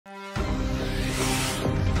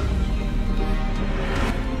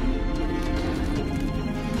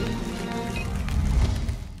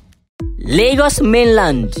Lagos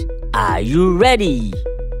mainland, are you ready?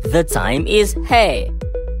 The time is here.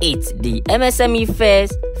 It's the MSME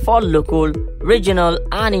fairs for local, regional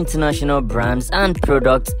and international brands and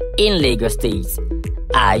products in Lagos State.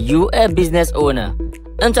 Are you a business owner,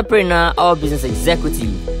 entrepreneur or business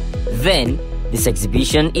executive? Then this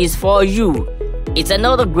exhibition is for you. It's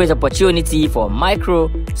another great opportunity for micro,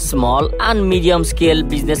 small and medium scale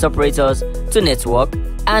business operators to network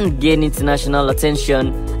and gain international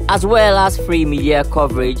attention, as well as free media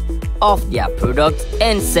coverage of their products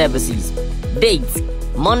and services. Dates: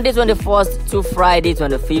 Monday 21st to Friday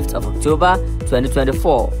 25th of October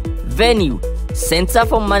 2024. Venue: Center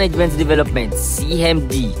for Management Development,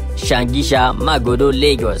 CMD, Shangisha, Magodo,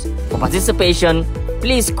 Lagos. For participation,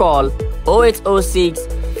 please call 0806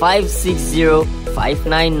 560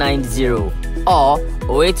 5990 or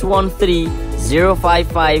 0813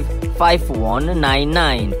 055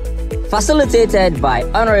 5199. Facilitated by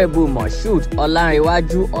Honorable Moshood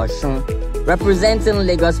Olanrewaju Oshun, representing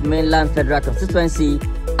Lagos Mainland Federal Constituency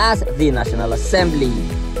at the National Assembly.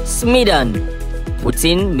 Smidan,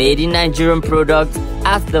 putting made in Nigerian products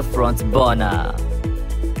at the front burner.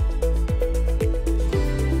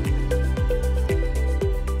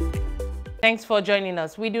 Thanks for joining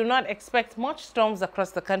us. We do not expect much storms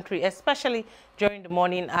across the country, especially during the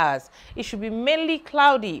morning hours. It should be mainly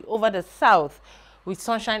cloudy over the south, with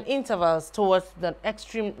sunshine intervals towards the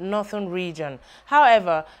extreme northern region.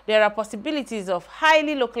 However, there are possibilities of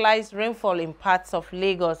highly localized rainfall in parts of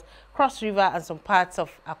Lagos, Cross River and some parts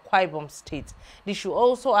of Akwa Ibom State. This should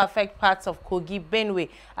also affect parts of Kogi, Benue,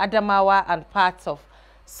 Adamawa and parts of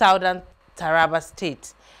southern Taraba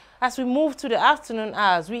State. As we move to the afternoon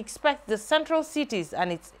hours, we expect the central cities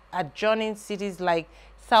and its adjoining cities like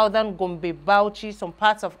southern Gombe, Bauchi, some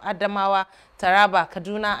parts of Adamawa, Taraba,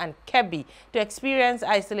 Kaduna and Kebbi to experience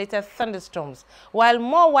isolated thunderstorms, while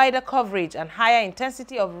more wider coverage and higher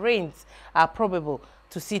intensity of rains are probable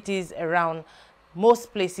to cities around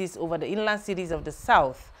most places over the inland cities of the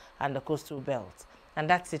south and the coastal belt. And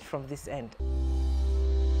that's it from this end.